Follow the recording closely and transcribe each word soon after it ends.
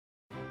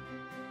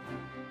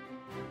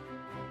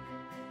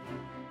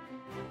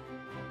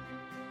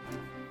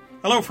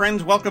Hello,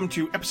 friends. Welcome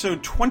to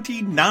episode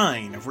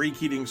 29 of Ray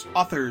Keating's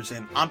Authors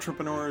and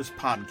Entrepreneurs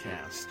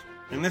podcast.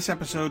 In this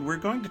episode, we're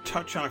going to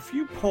touch on a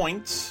few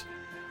points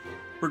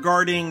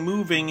regarding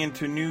moving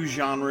into new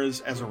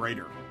genres as a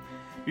writer.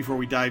 Before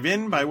we dive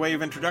in, by way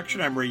of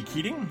introduction, I'm Ray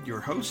Keating, your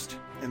host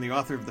and the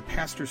author of the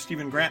Pastor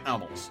Stephen Grant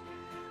novels.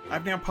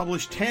 I've now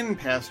published 10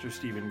 Pastor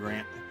Stephen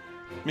Grant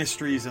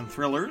mysteries and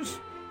thrillers,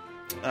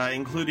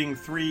 including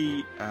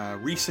 3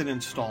 recent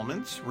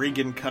installments,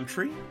 Reagan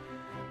Country,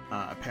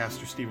 a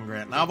Pastor Stephen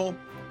Grant novel,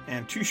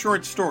 and 2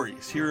 short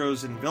stories,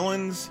 Heroes and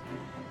Villains,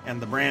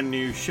 and the brand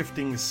new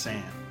Shifting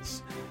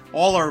Sands.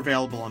 All are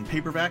available on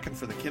paperback and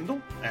for the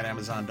Kindle at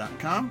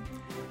Amazon.com,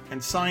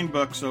 and signed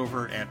books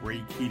over at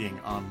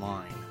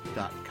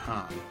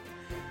RayKeatingOnline.com.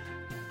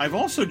 I've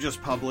also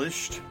just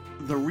published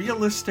The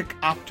Realistic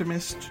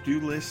Optimist To-Do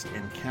List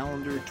and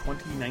Calendar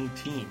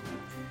 2019.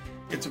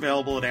 It's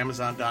available at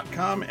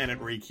Amazon.com and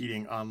at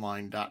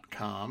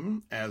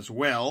RayKeatingOnline.com as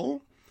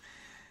well.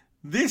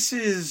 This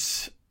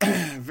is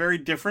very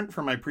different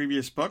from my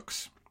previous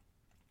books.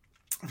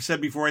 I've said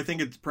before, I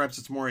think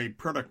it's more a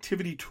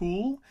productivity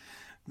tool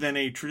than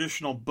a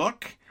traditional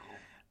book.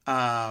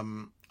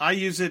 I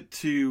use it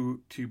to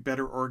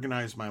better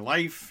organize my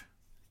life,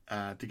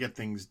 to get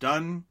things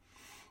done.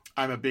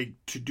 I'm a big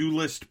to-do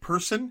list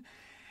person,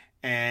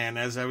 and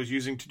as I was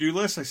using to-do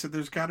lists, I said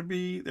there has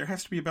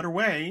to be a better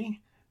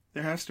way.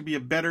 There has to be a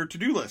better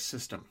to-do list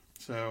system.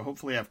 So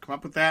hopefully I've come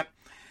up with that.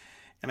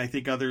 And I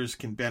think others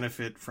can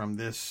benefit from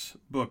this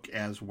book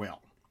as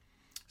well.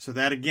 So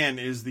that, again,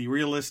 is The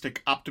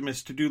Realistic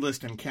Optimist To-Do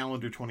List and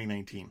Calendar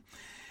 2019.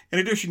 In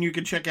addition, you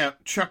can check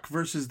out Chuck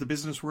versus the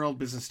Business World,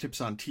 Business Tips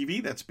on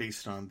TV. That's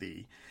based on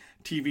the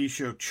TV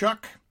show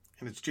Chuck,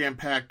 and it's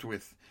jam-packed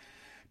with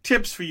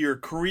tips for your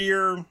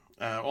career.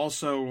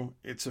 Also,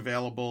 it's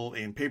available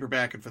in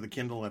paperback and for the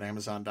Kindle at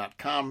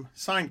Amazon.com.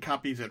 Signed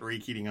copies at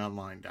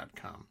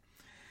RayKeatingOnline.com.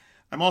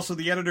 I'm also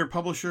the editor,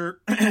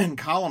 publisher, and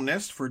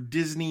columnist for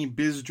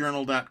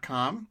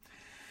DisneyBizJournal.com.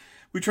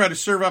 We try to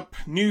serve up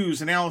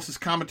news, analysis,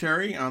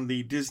 commentary on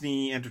the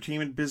Disney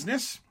entertainment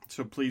business,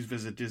 so please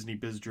visit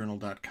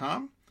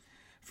DisneyBizJournal.com.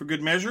 For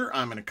good measure,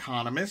 I'm an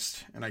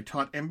economist, and I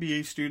taught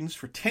MBA students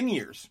for 10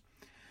 years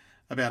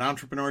about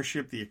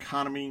entrepreneurship, the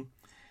economy,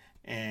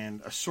 and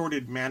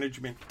assorted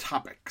management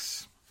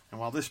topics. And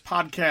while this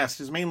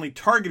podcast is mainly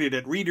targeted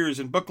at readers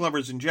and book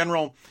lovers in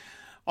general,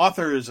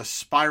 authors,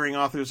 aspiring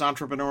authors,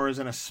 entrepreneurs,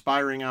 and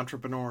aspiring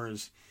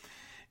entrepreneurs,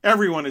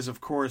 everyone is, of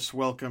course,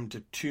 welcome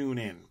to tune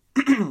in.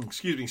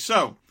 Excuse me.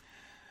 So,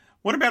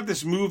 what about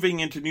this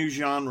moving into new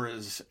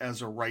genres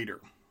as a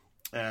writer?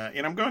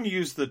 And I'm going to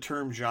use the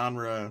term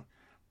genre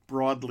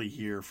broadly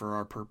here for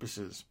our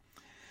purposes.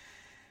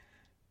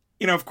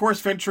 You know, of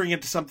course, venturing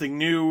into something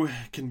new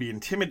can be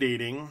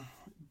intimidating,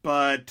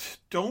 but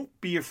don't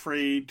be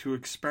afraid to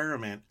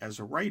experiment as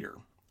a writer.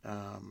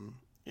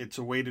 It's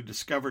a way to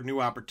discover new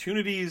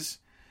opportunities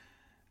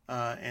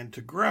and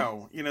to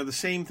grow. You know, the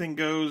same thing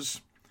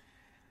goes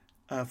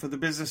for the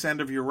business end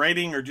of your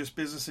writing or just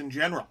business in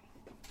general.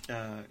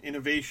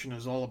 Innovation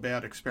is all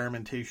about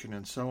experimentation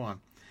and so on.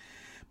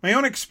 My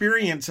own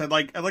experience, I'd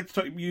like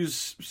to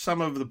use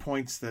some of the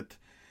points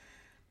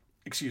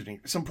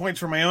some points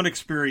from my own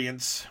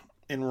experience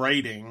in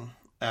writing,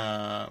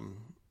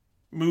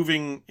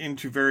 moving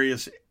into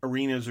various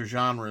arenas or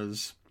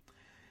genres,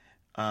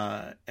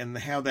 and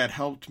how that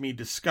helped me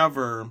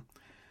discover,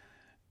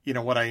 you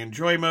know, what I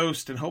enjoy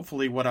most and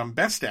hopefully what I'm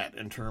best at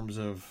in terms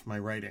of my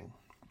writing.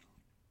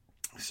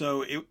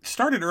 So it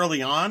started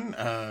early on,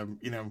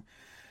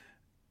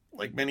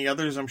 like many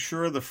others, I'm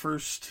sure the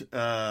first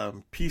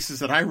pieces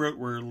that I wrote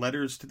were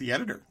letters to the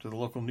editor, to the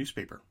local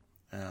newspaper.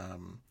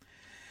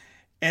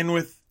 And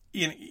with,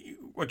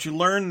 what you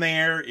learn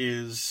there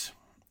is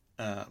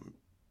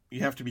you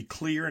have to be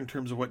clear in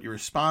terms of what you're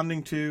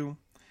responding to.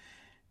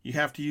 You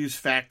have to use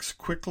facts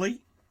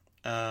quickly,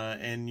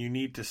 and you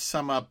need to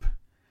sum up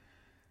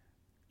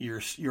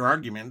your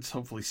arguments,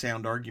 hopefully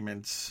sound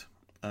arguments,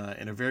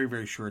 in a very,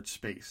 very short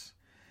space.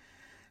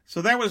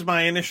 So that was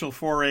my initial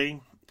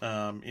foray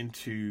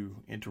into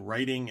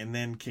writing, and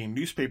then came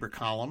newspaper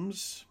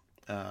columns.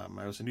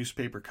 I was a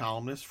newspaper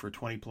columnist for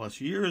 20 plus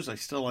years. I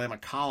still am a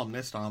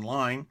columnist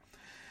online,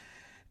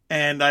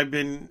 and I've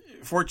been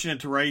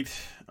fortunate to write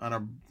on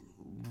a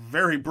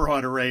very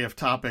broad array of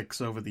topics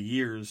over the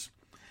years.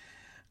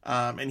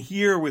 And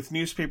here with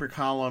newspaper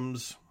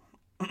columns,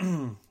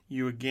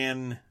 you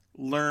again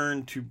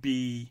learn to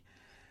be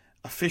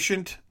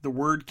efficient. The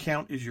word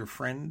count is your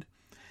friend.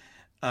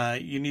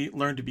 You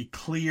learn to be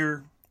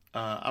clear.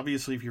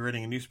 Obviously, if you're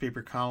writing a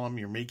newspaper column,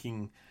 you're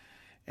making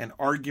an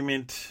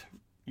argument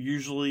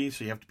usually,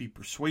 so you have to be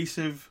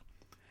persuasive.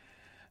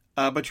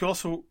 But you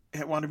also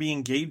want to be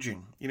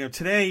engaging. You know,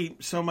 today,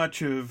 so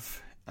much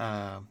of,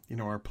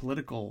 our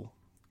political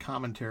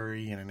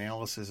commentary and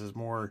analysis is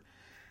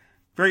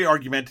very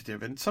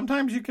argumentative. And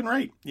sometimes you can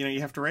write,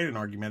 you have to write an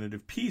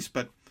argumentative piece.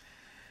 But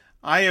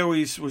I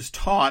always was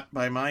taught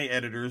by my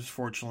editors,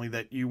 fortunately,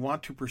 that you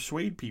want to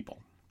persuade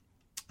people.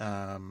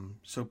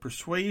 So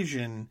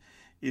persuasion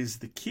is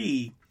the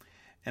key.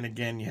 And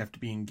again, you have to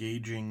be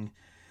engaging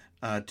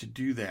to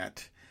do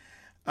that.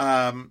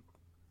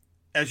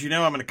 As you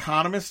know, I'm an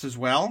economist as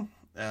well.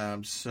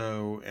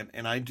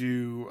 And I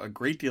do a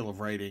great deal of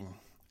writing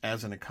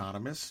as an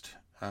economist.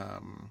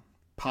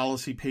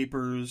 Policy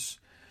papers,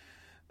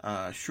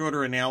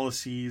 shorter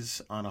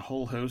analyses on a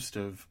whole host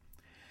of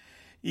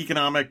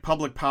economic,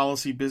 public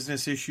policy,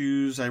 business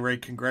issues. I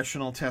write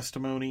congressional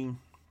testimony.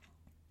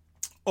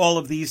 All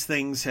of these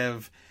things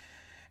have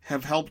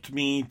helped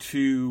me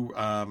to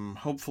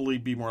hopefully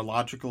be more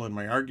logical in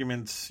my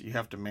arguments. You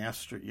have to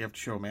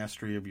show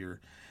mastery of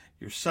your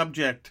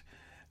subject.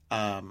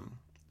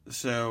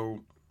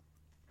 So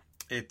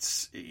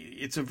it's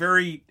a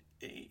very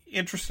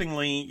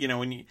interestingly,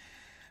 when you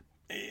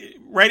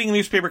writing a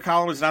newspaper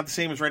column is not the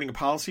same as writing a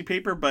policy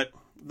paper, but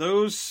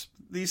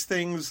these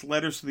things,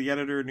 letters to the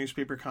editor,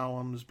 newspaper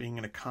columns, being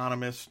an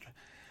economist,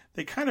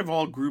 they kind of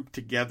all group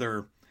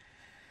together,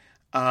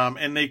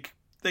 and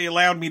they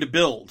allowed me to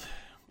build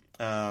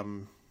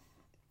in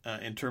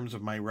terms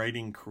of my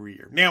writing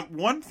career. Now,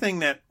 one thing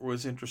that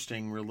was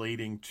interesting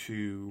relating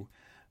to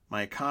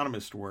my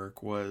economist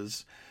work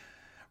was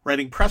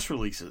writing press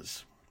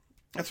releases.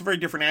 That's a very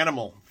different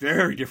animal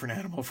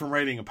from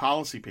writing a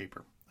policy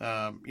paper.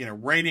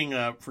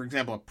 Writing, for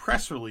example, a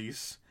press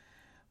release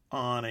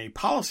on a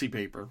policy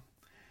paper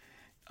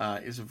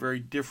is a very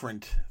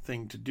different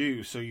thing to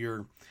do. So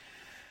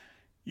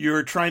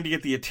you're trying to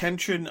get the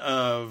attention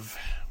of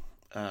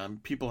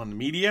people in the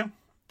media.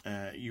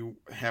 You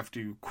have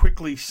to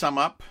quickly sum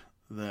up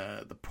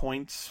the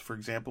points. For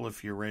example,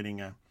 if you're writing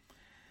a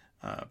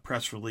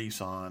press release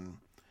on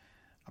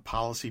a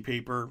policy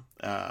paper,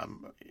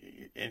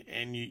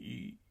 and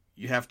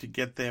you have to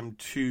get them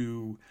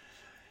to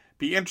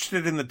be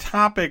interested in the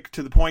topic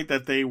to the point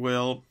that they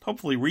will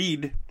hopefully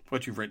read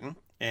what you've written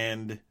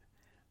and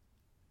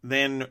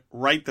then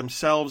write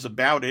themselves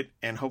about it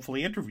and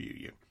hopefully interview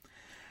you.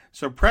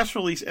 So press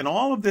release, and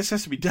all of this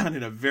has to be done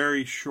in a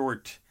very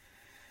short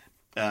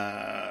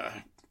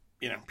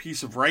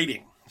piece of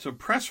writing. So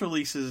press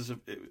releases,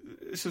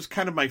 this is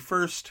kind of my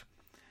first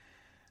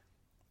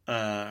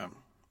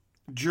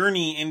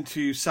journey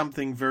into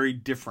something very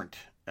different.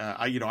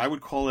 I would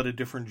call it a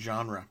different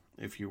genre,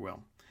 if you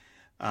will.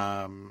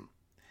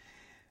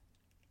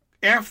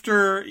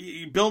 After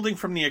building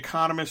from the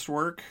economist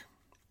work,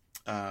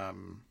 I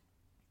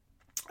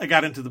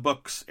got into the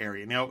books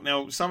area.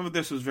 Now, some of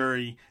this was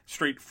very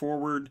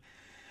straightforward.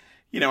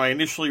 I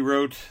initially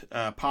wrote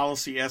a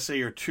policy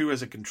essay or two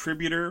as a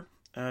contributor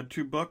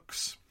to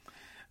books.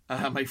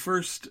 My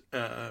first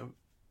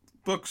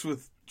books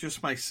with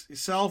just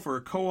myself or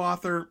a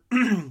co-author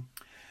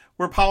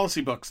were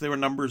policy books. They were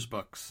numbers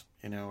books.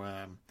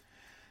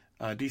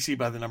 DC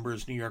by the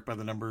numbers, New York by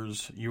the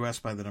numbers, US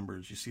by the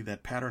numbers. You see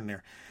that pattern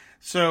there.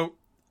 So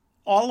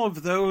all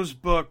of those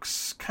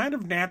books kind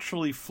of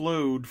naturally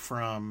flowed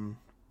from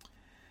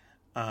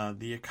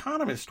the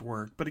economist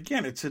work. But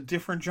again, it's a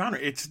different genre.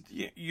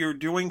 You're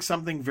doing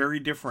something very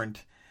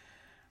different,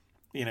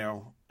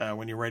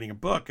 when you're writing a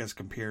book as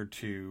compared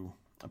to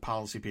a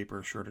policy paper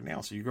or short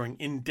analysis. You're going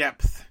in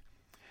depth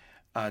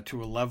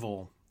to a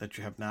level that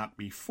you have not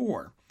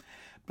before.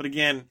 But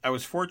again, I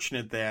was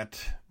fortunate that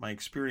my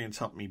experience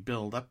helped me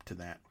build up to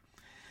that.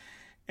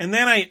 And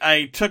then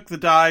I took the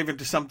dive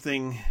into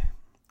something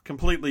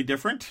completely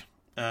different,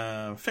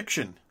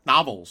 fiction,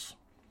 novels.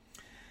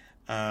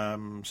 So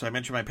I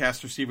mentioned my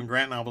Pastor Stephen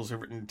Grant novels.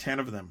 I've written 10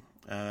 of them.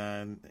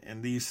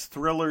 And these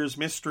thrillers,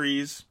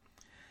 mysteries,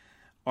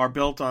 are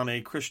built on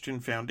a Christian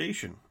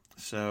foundation.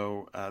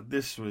 So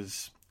this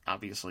was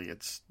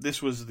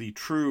the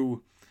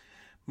true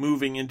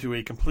moving into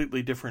a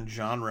completely different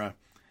genre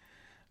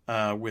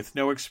with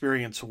no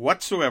experience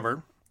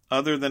whatsoever,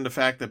 other than the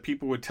fact that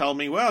people would tell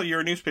me, well,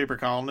 you're a newspaper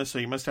columnist, so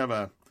you must have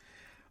a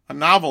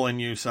novel in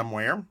you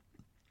somewhere.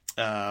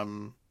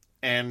 And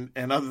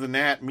other than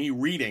that, me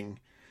reading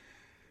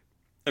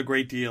a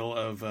great deal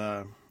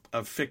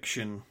of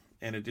fiction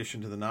in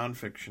addition to the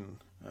nonfiction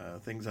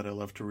things that I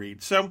love to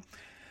read. So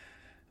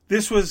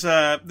this was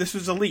a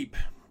leap.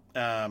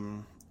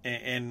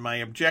 And my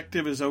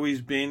objective has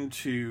always been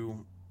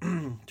to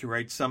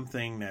write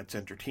something that's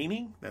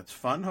entertaining, that's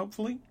fun,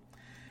 hopefully,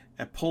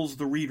 that pulls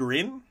the reader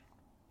in.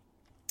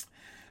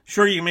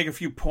 Sure, you can make a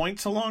few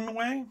points along the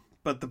way,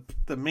 but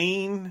the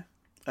main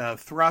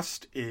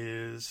thrust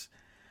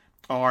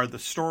are the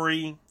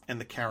story and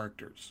the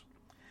characters.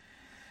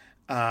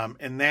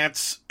 And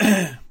that's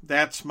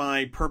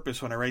my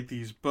purpose when I write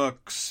these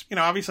books.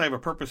 Obviously I have a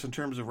purpose in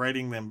terms of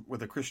writing them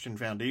with a Christian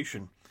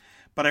foundation,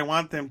 but I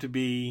want them to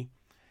be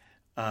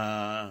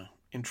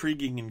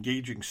intriguing,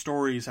 engaging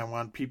stories. I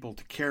want people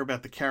to care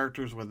about the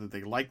characters, whether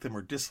they like them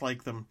or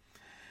dislike them.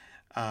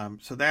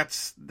 So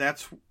that's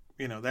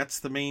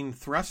the main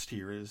thrust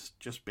here, is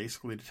just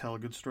basically to tell a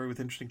good story with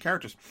interesting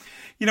characters.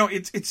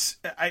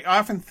 I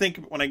often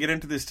think when I get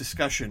into this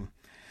discussion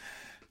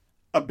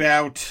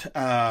about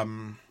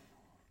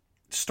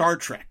Star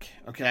Trek,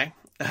 okay?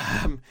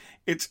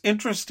 It's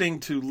interesting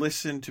to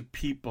listen to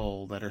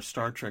people that are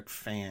Star Trek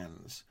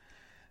fans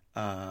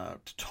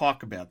to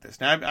talk about this.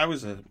 Now, I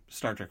was a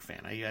Star Trek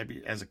fan.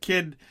 As a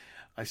kid,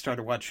 I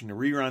started watching the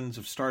reruns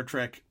of Star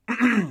Trek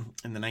in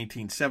the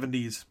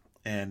 1970s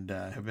and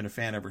have been a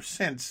fan ever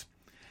since.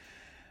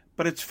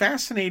 But it's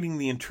fascinating,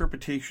 the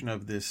interpretation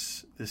of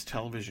this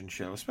television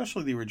show,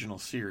 especially the original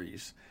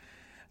series.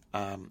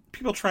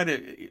 People try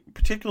to,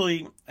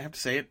 particularly, I have to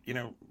say it,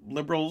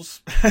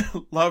 liberals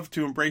love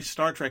to embrace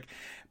Star Trek,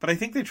 but I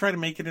think they try to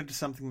make it into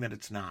something that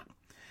it's not.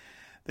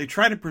 They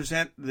try to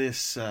present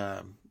this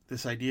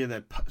idea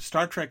that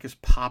Star Trek is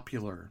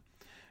popular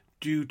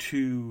due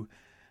to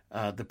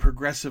the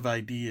progressive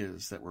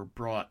ideas that were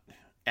brought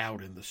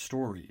out in the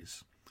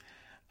stories.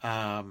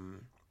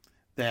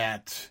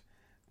 That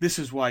this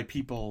is why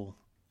people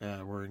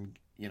were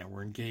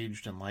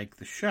engaged and liked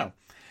the show.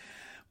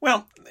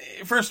 Well,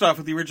 first off,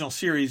 with the original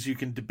series, you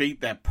can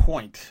debate that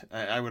point.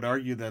 I would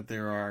argue that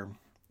there are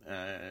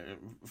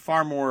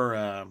far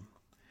more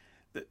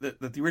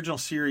that the original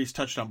series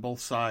touched on both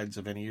sides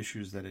of any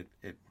issues that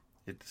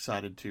it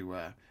decided to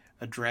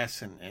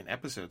address in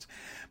episodes.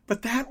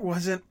 But that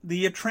wasn't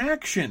the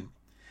attraction.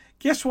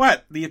 Guess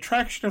what? The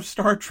attraction of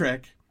Star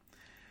Trek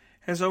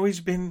has always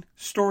been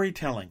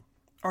storytelling.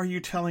 Are you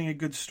telling a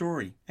good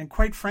story? And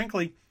quite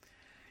frankly,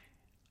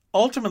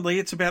 ultimately,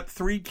 it's about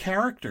three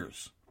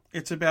characters.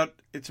 It's about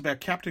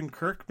Captain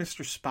Kirk,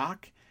 Mr.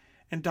 Spock,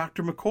 and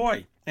Dr.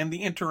 McCoy, and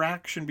the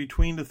interaction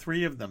between the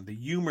three of them, the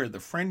humor,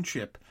 the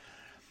friendship,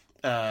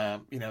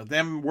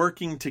 them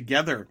working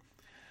together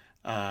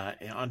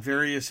on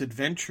various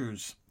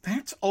adventures.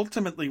 That's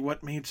ultimately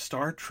what made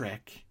Star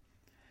Trek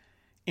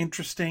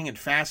interesting and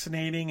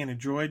fascinating and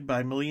enjoyed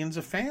by millions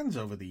of fans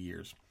over the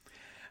years.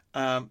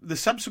 The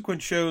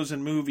subsequent shows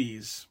and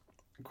movies,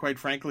 quite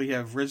frankly,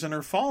 have risen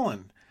or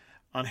fallen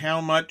on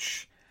how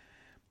much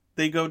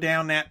they go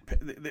down that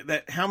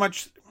how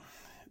much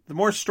the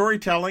more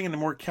storytelling and the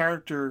more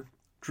character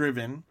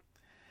driven,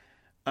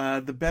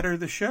 the better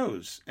the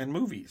shows and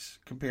movies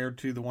compared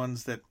to the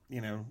ones that,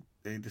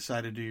 they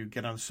decided to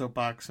get on a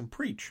soapbox and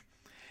preach.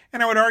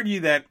 And I would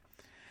argue that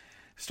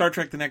Star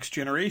Trek The Next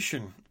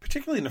Generation,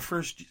 particularly in the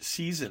first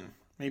season,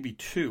 maybe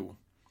two,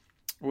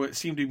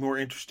 seemed to be more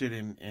interested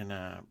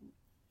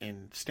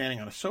in standing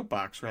on a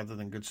soapbox rather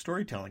than good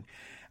storytelling.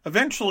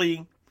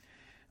 Eventually,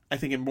 I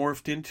think it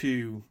morphed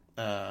into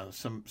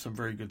some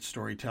very good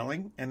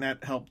storytelling, and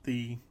that helped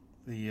the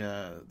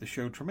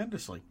show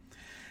tremendously.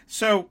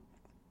 So,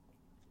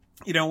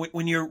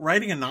 when you're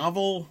writing a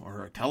novel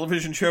or a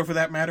television show, for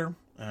that matter,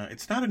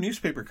 it's not a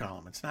newspaper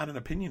column. It's not an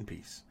opinion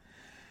piece.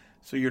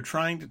 So you're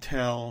trying to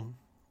tell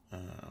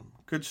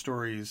good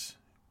stories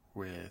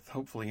with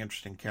hopefully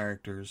interesting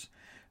characters.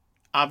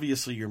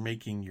 Obviously, you're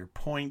making your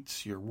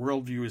points. Your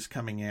worldview is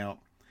coming out.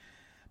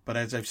 But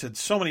as I've said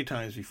so many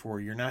times before,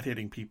 you're not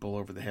hitting people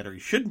over the head, or you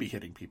shouldn't be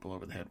hitting people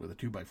over the head with a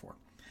 2x4.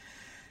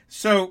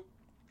 So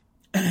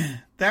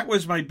that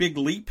was my big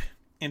leap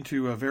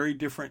into a very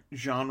different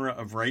genre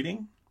of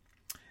writing.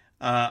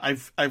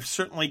 I've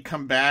certainly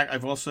come back.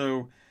 I've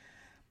also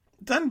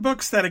done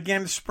books that,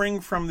 again,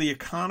 spring from the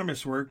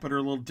Economist work, but are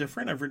a little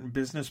different. I've written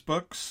business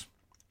books.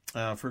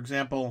 For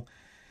example,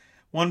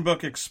 one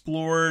book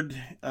explored,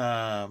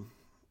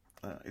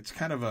 it's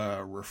kind of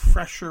a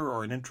refresher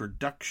or an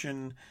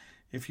introduction,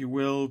 if you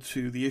will,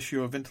 to the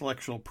issue of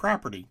intellectual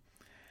property.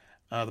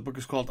 The book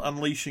is called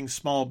Unleashing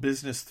Small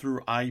Business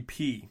Through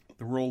IP,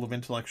 the Role of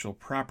Intellectual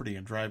Property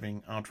in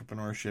Driving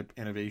Entrepreneurship,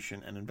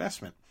 Innovation, and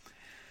Investment.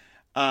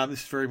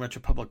 This is very much a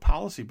public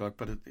policy book,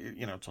 but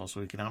it's also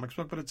an economics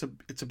book, but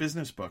it's a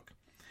business book.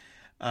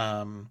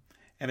 And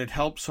it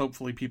helps,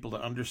 hopefully, people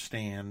to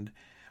understand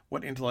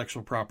what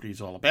intellectual property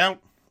is all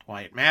about,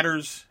 why it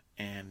matters,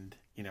 and,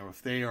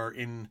 if they are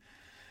in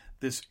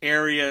this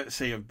area,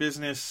 say, of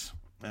business,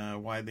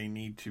 why they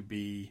need to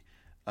be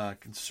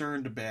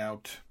concerned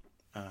about,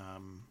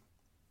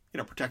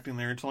 protecting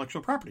their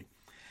intellectual property.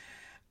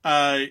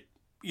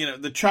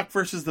 The Chuck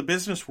versus the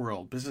business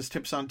world, business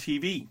tips on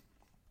TV.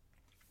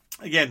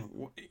 Again,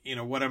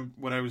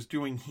 what I was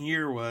doing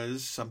here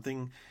was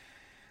something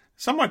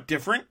somewhat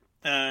different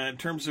in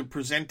terms of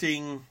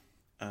presenting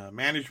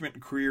management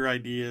and career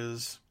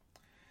ideas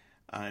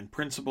and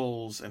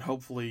principles, and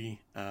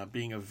hopefully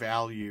being of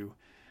value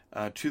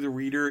to the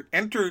reader.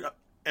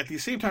 At the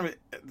same time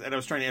that I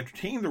was trying to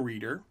entertain the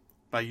reader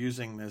by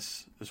using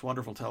this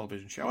wonderful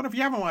television show. And if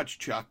you haven't watched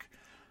Chuck,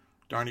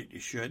 darn it, you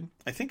should.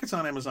 I think it's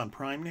on Amazon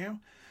Prime now,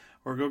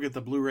 or go get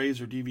the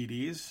Blu-rays or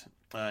DVDs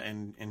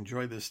and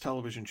enjoy this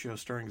television show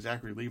starring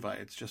Zachary Levi.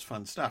 It's just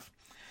fun stuff.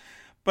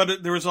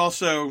 But there was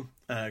also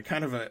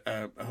kind of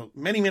a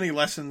many, many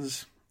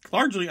lessons,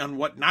 largely on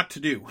what not to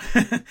do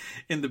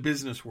in the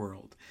business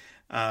world.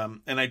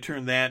 And I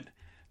turned that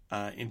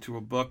into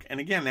a book. And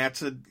again,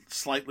 that's a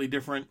slightly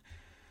different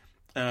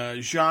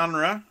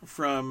genre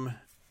from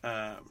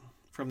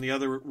the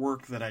other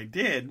work that I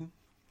did,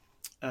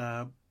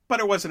 but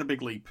it wasn't a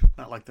big leap,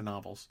 not like the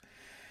novels.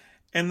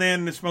 And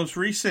then this most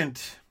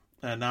recent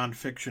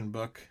nonfiction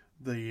book,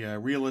 the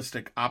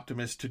Realistic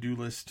Optimist To-Do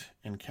List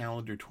and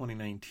Calendar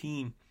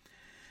 2019.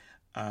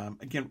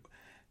 Again,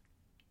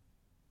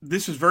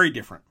 this is very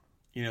different.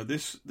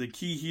 the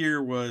key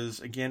here was,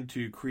 again,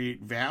 to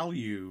create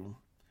value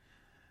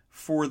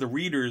for the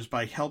readers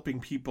by helping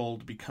people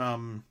to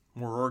become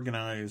more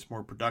organized,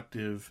 more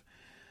productive,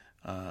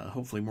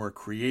 hopefully more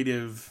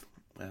creative,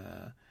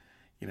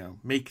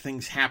 make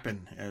things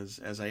happen,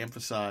 as I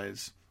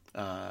emphasize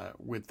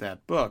with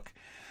that book.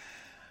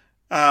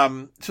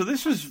 So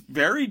this was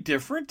very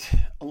different,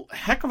 a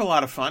heck of a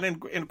lot of fun,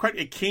 and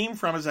it came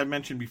from, as I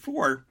mentioned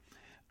before,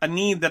 a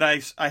need that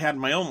I had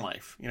in my own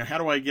life. How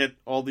do I get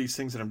all these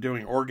things that I'm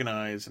doing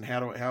organized, and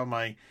how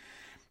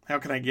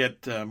can I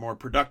get more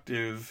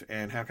productive,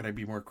 and how can I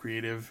be more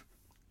creative?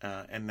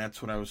 And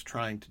that's what I was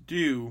trying to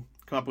do,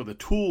 come up with a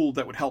tool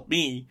that would help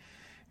me.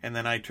 And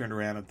then I turned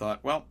around and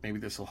thought, well, maybe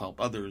this will help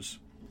others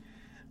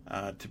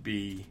to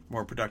be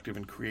more productive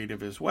and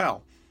creative as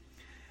well.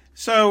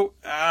 So,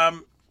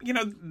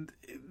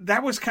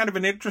 that was kind of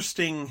an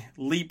interesting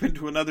leap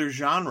into another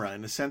genre,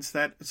 in the sense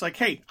that it's like,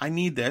 hey, I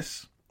need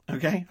this.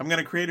 Okay, I'm going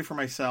to create it for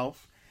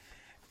myself,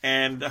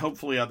 and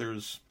hopefully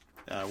others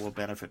will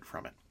benefit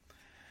from it.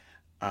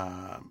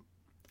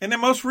 And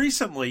then most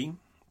recently,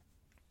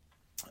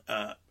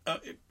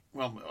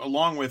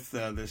 along with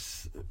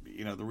this,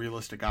 the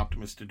Realistic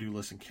Optimist to-do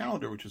list and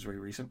calendar, which is very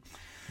recent,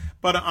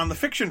 but on the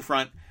fiction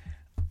front,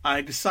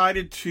 I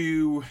decided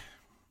to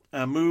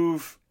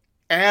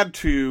add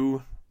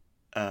to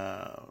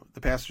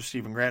the Pastor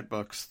Stephen Grant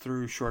books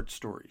through short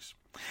stories.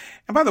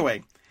 And by the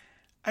way,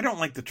 I don't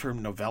like the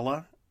term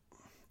novella,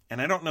 and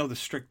I don't know the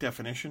strict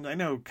definition. I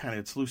know kind of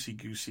it's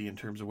loosey-goosey in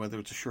terms of whether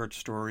it's a short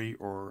story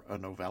or a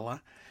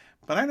novella,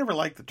 but I never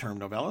liked the term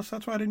novella, so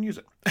that's why I didn't use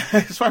it.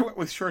 So I went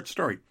with short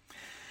story.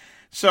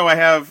 So I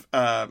have,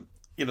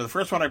 the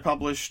first one I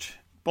published,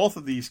 both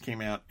of these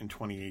came out in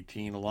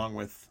 2018, along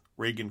with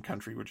Reagan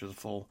Country, which is a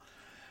full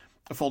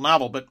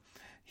novel. But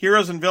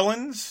Heroes and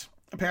Villains,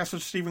 a Pastor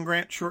Stephen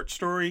Grant short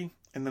story,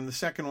 and then the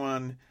second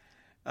one,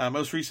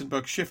 most recent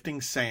book, Shifting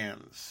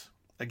Sands,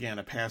 again,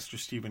 a Pastor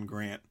Stephen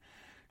Grant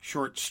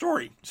short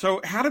story.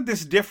 So how did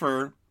this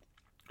differ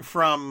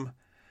from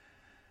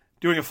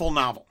doing a full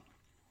novel?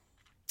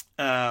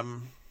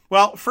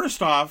 Well,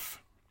 first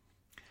off,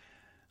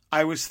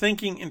 I was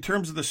thinking in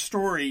terms of the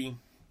story,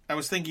 I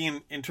was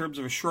thinking in terms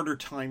of a shorter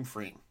time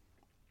frame.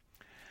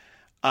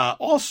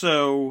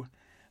 Also,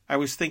 I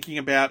was thinking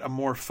about a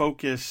more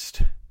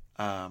focused,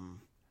 not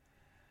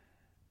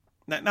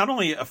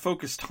only a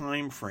focused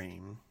time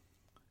frame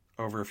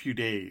over a few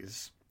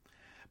days,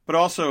 but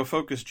also a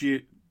focused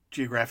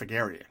geographic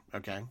area.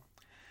 Okay.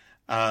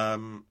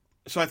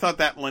 So I thought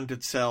that lent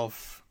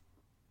itself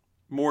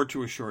more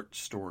to a short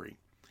story.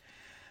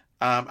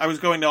 I was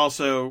going to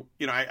also,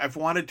 I've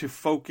wanted to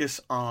focus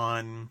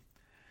on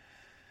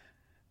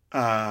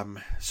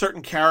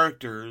certain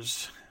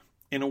characters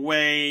in a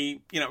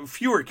way,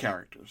 fewer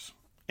characters,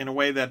 in a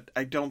way that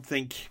I don't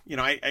think,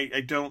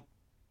 I don't,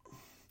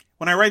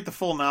 when I write the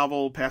full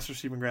novel, Pastor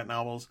Stephen Grant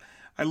novels,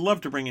 I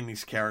love to bring in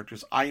these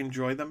characters. I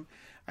enjoy them.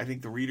 I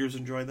think the readers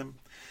enjoy them.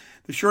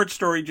 The short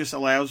story just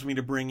allows me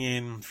to bring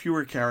in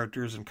fewer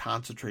characters and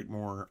concentrate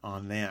more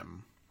on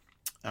them.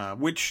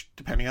 Which,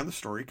 depending on the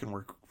story, can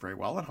work very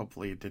well, and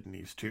hopefully it did in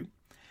these too.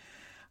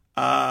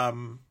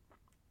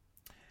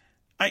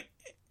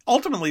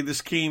 Ultimately,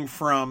 this came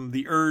from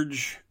the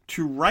urge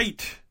to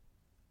write,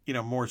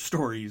 more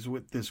stories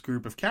with this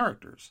group of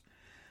characters.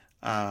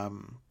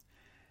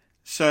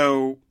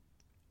 So,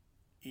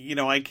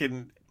 I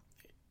can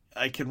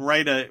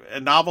write a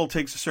novel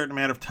takes a certain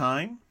amount of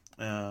time.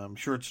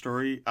 Short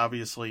story,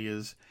 obviously,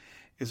 is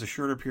a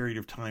shorter period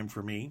of time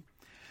for me.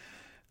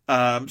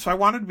 So I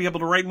wanted to be able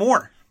to write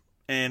more.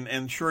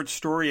 And Short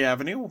Story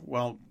Avenue,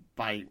 well,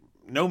 by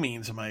no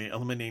means am I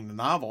eliminating the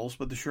novels,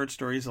 but the short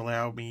stories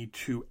allow me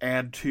to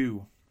add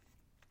to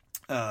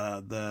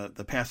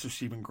the Pastor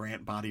Stephen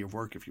Grant body of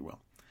work, if you will.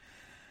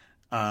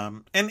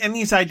 And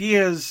these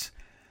ideas,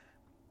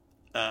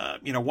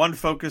 one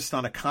focused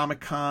on a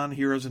Comic-Con,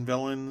 Heroes and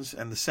Villains,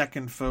 and the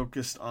second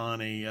focused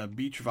on a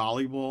beach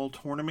volleyball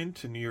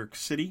tournament in New York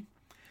City.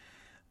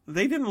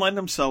 They didn't lend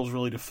themselves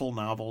really to full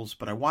novels,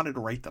 but I wanted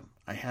to write them.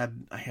 I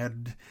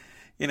had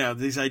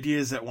these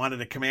ideas that wanted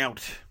to come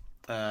out,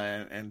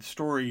 and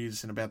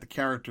stories and about the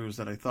characters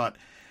that I thought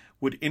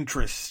would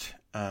interest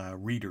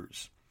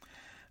readers.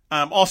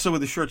 Also,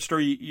 with the short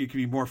story, you can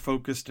be more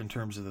focused in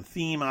terms of the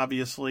theme,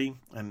 obviously,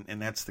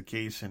 and that's the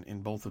case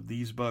in both of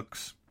these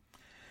books.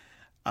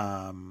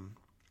 I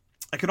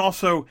can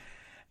also,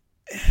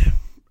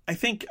 I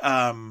think,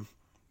 not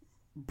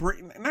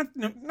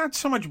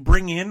so much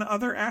bring in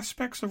other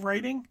aspects of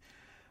writing,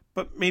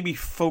 but maybe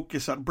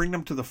bring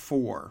them to the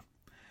fore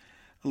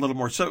a little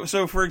more.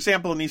 So for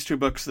example, in these two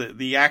books,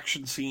 the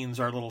action scenes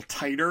are a little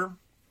tighter,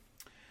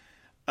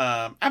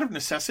 out of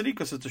necessity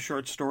because it's a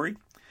short story,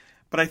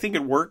 but I think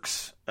it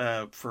works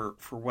for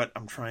what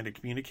I'm trying to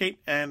communicate.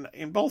 And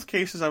in both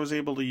cases, I was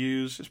able to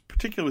use,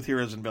 particularly with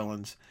Heroes and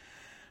Villains,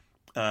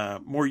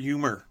 more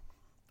humor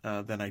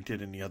than I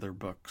did in the other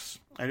books.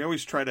 I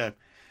always try to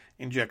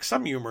inject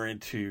some humor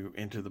into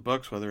the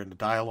books, whether in the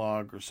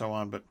dialogue or so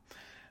on, but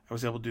I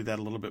was able to do that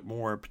a little bit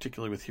more,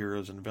 particularly with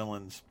Heroes and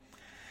Villains.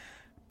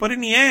 But in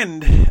the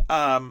end,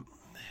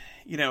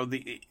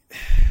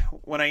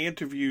 when I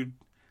interviewed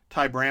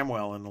Ty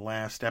Bramwell in the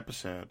last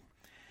episode,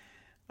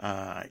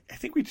 I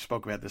think we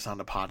spoke about this on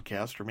the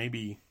podcast, or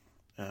maybe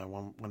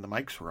when the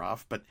mics were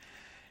off. But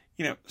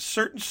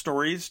certain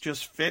stories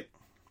just fit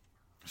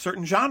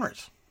certain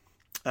genres.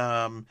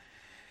 Ty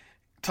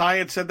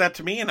had said that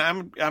to me, and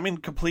I'm in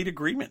complete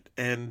agreement.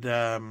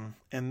 And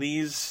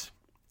these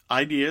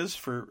ideas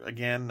for,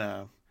 again,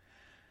 a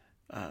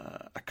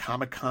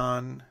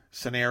Comic-Con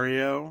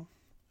scenario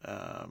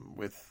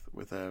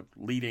with a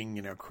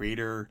leading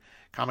creator,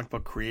 comic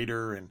book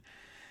creator,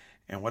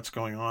 and what's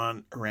going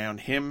on around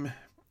him,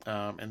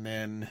 and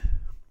then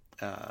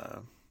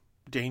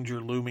danger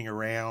looming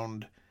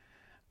around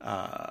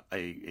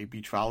a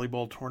beach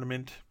volleyball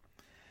tournament.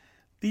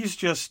 These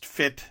just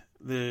fit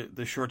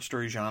the short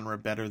story genre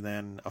better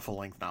than a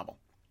full-length novel.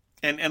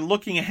 And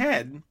looking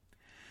ahead,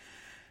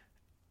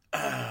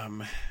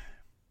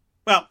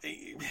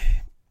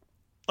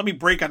 let me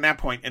break on that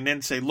point and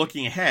then say,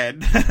 looking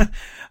ahead,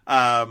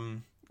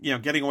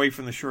 getting away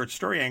from the short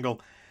story angle,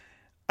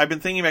 I've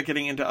been thinking about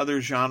getting into other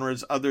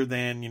genres other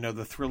than,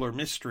 the thriller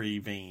mystery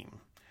vein.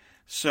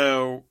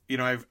 So,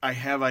 I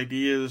have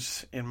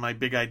ideas in my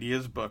Big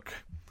Ideas book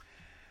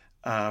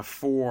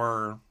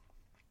for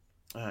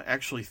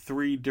actually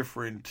 3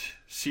 different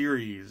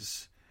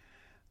series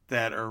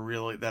that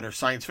are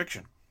science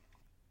fiction.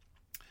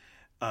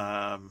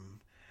 Now,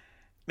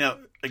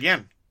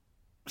 again,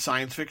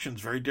 science fiction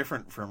is very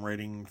different from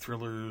writing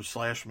thrillers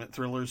slash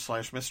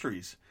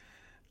mysteries.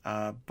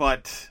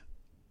 But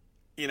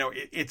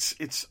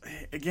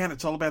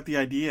it's all about the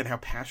idea and how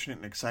passionate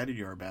and excited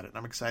you are about it. And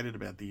I'm excited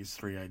about these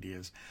 3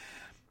 ideas.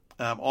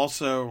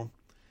 Also,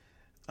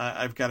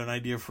 I've got an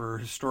idea for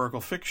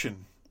historical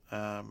fiction,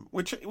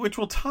 which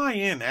will tie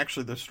in.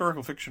 Actually, the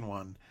historical fiction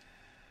one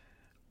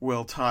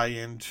will tie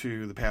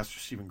into the Pastor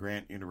Stephen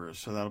Grant universe,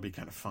 so that'll be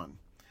kind of fun.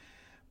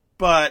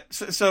 But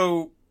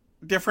so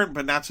different,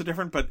 but not so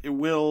different. But it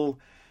will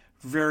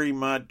very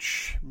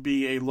much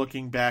be a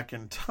looking back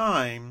in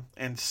time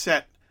and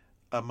set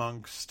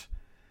amongst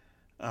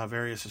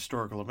various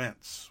historical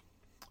events.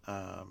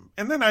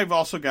 And then I've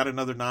also got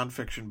another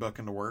nonfiction book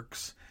in the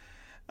works,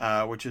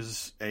 which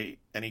is an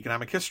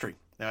economic history.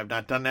 Now, I've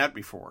not done that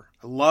before.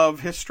 I love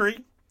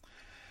history.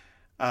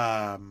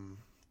 I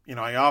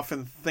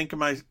often think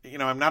of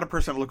I'm not a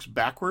person that looks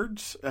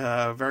backwards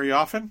very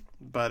often,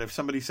 but if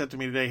somebody said to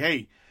me today,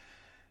 hey,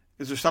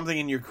 is there something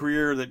in your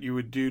career that you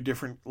would do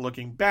different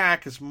looking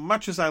back? As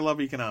much as I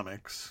love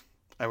economics,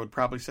 I would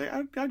probably say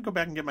I'd go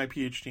back and get my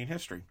PhD in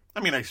history. I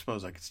mean, I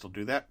suppose I could still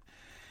do that,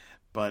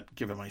 but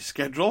given my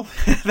schedule,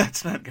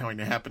 that's not going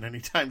to happen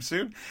anytime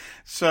soon.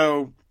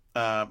 So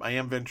I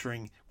am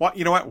venturing.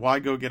 You know what? Why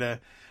go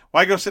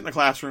sit in a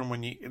classroom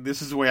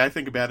this is the way I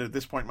think about it at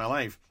this point in my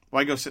life.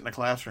 Why go sit in a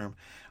classroom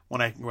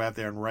when I can go out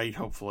there and write,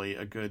 hopefully,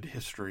 a good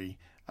history,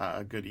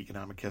 a good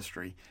economic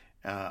history?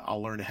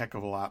 I'll learn a heck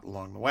of a lot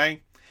along the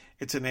way.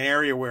 It's an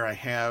area where I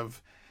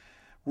have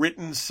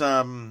written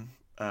some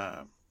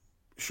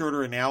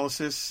shorter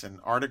analysis and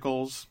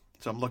articles,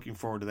 so I'm looking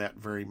forward to that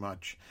very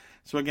much.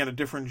 So again, a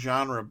different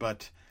genre,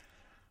 but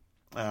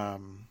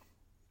I'm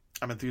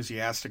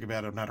enthusiastic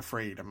about it. I'm not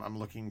afraid. I'm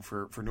looking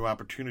for new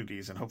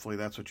opportunities, and hopefully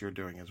that's what you're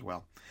doing as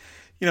well.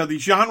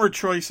 These genre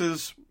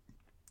choices,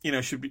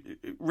 should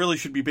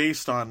be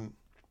based on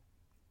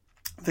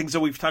things that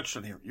we've touched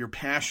on here: your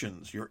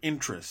passions, your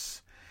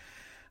interests,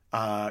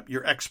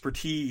 your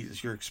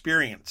expertise, your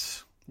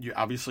experience,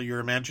 obviously your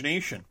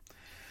imagination,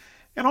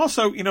 and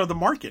also, the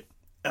market.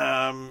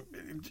 I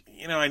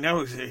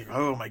know,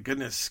 oh my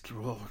goodness,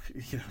 well,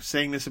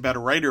 saying this about a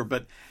writer,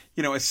 but,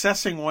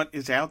 assessing what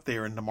is out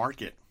there in the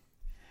market,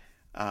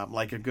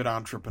 like a good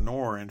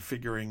entrepreneur, and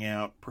figuring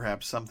out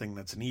perhaps something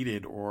that's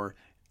needed or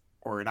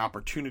an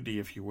opportunity,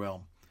 if you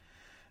will.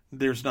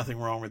 There's nothing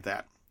wrong with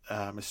that,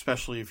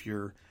 especially if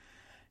you're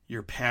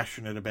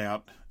passionate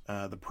about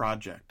the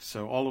project.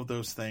 So all of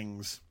those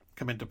things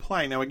come into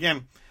play. Now,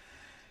 again,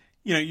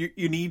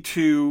 you need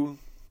to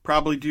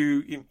probably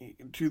do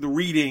the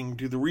reading,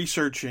 do the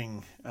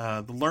researching,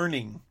 the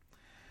learning.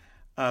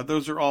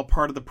 Those are all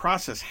part of the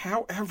process.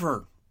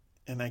 However,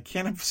 and I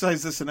can't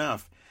emphasize this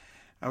enough,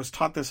 I was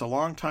taught this a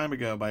long time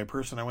ago by a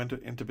person I went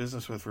into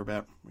business with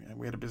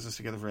we had a business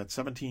together for about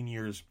 17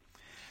 years.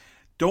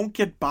 Don't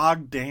get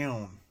bogged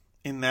down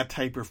in that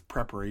type of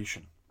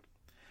preparation.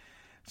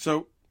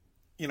 So,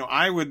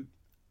 I would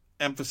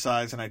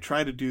emphasize, and I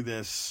try to do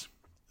this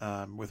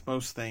with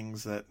most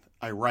things that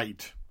I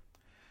write,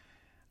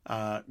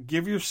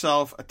 give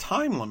yourself a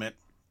time limit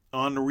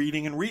on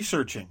reading and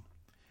researching.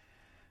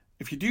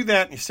 If you do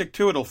that and you stick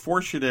to it, it'll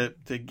force you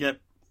to get,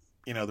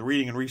 the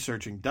reading and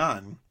researching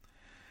done.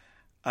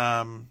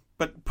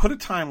 But put a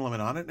time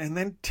limit on it and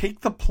then take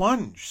the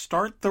plunge.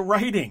 Start the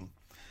writing.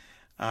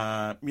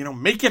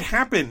 Make it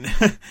happen.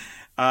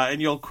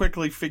 And you'll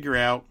quickly figure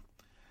out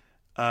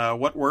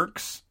what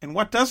works and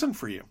what doesn't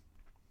for you.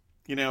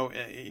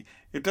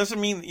 It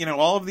doesn't mean,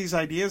 all of these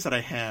ideas that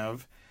I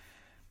have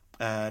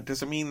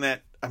doesn't mean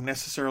that I'm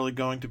necessarily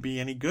going to be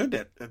any good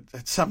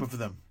at some of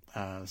them.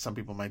 Some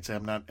people might say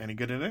I'm not any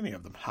good at any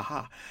of them.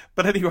 Haha.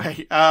 But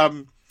anyway,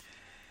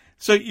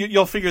 so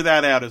you'll figure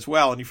that out as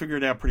well, and you figure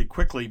it out pretty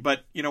quickly.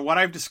 But, what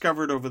I've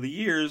discovered over the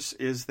years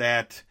is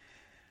that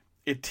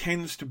it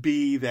tends to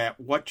be that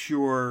what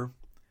you're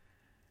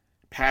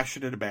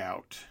passionate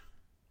about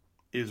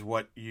is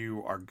what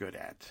you are good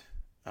at.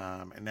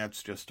 And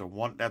that's just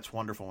that's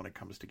wonderful when it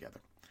comes together.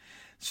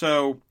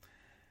 So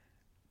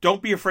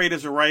don't be afraid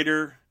as a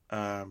writer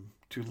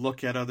to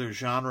look at other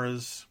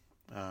genres,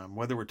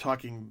 whether we're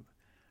talking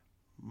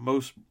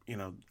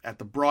at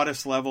the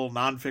broadest level,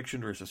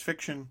 nonfiction versus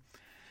fiction,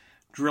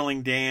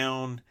 drilling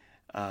down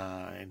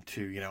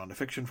into, on the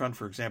fiction front,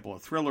 for example, a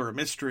thriller, a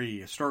mystery,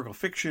 historical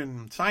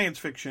fiction, science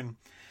fiction,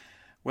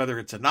 whether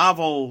it's a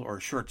novel or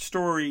a short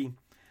story,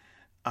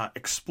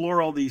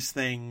 explore all these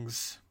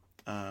things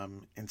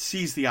and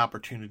seize the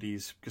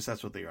opportunities, because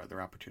that's what they are.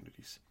 They're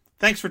opportunities.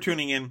 Thanks for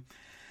tuning in.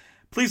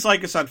 Please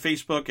like us on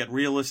Facebook at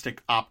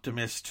Realistic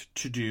Optimist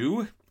To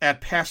Do,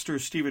 at Pastor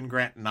Stephen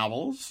Grant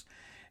Novels,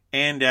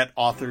 and at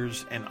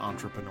Authors and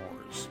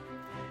Entrepreneurs.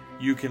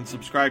 You can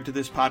subscribe to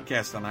this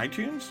podcast on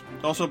iTunes.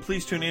 Also,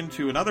 please tune in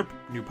to another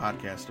new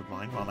podcast of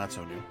mine. Well, not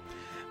so new.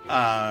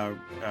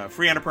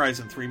 Free Enterprise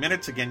in 3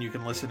 Minutes. Again, you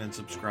can listen and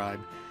subscribe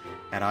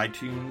at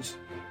iTunes.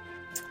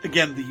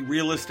 Again, the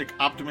Realistic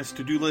Optimist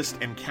To-Do List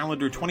and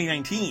Calendar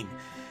 2019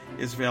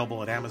 is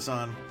available at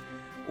Amazon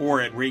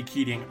or at Ray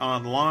Keating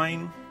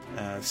Online.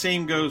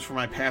 Same goes for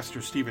my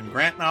Pastor Stephen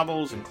Grant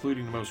novels,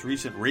 including the most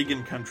recent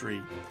Reagan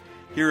Country,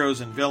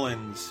 Heroes and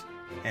Villains,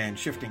 and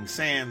Shifting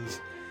Sands,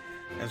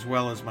 as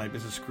well as my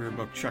business career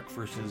book, Chuck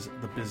versus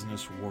the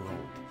Business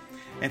World.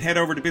 And head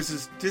over to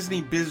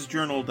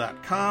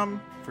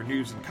DisneyBizJournal.com for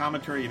news and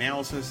commentary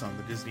analysis on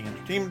the Disney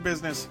entertainment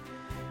business.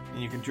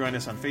 And you can join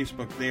us on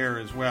Facebook there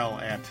as well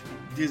at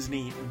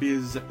Disney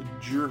Biz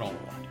Journal.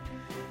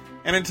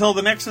 And until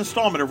the next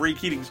installment of Ray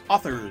Keating's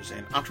Authors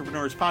and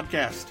Entrepreneurs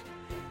podcast,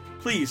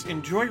 please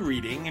enjoy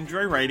reading,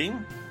 enjoy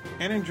writing,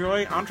 and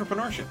enjoy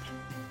entrepreneurship.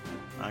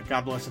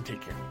 God bless and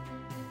take care.